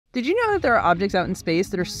Did you know that there are objects out in space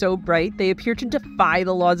that are so bright they appear to defy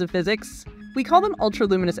the laws of physics? We call them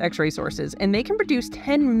ultra-luminous X-ray sources, and they can produce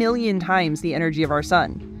 10 million times the energy of our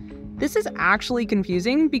sun. This is actually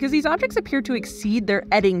confusing because these objects appear to exceed their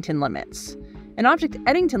Eddington limits. An object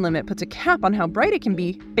Eddington limit puts a cap on how bright it can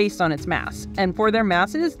be based on its mass, and for their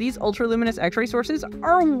masses, these ultra-luminous X-ray sources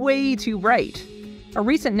are way too bright. A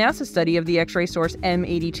recent NASA study of the X-ray source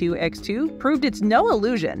M82X2 proved it's no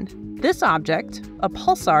illusion. This object, a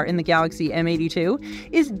pulsar in the galaxy M82,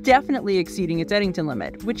 is definitely exceeding its Eddington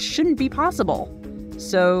limit, which shouldn't be possible.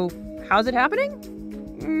 So, how's it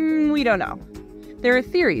happening? We don't know. There are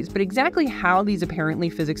theories, but exactly how these apparently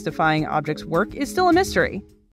physics-defying objects work is still a mystery.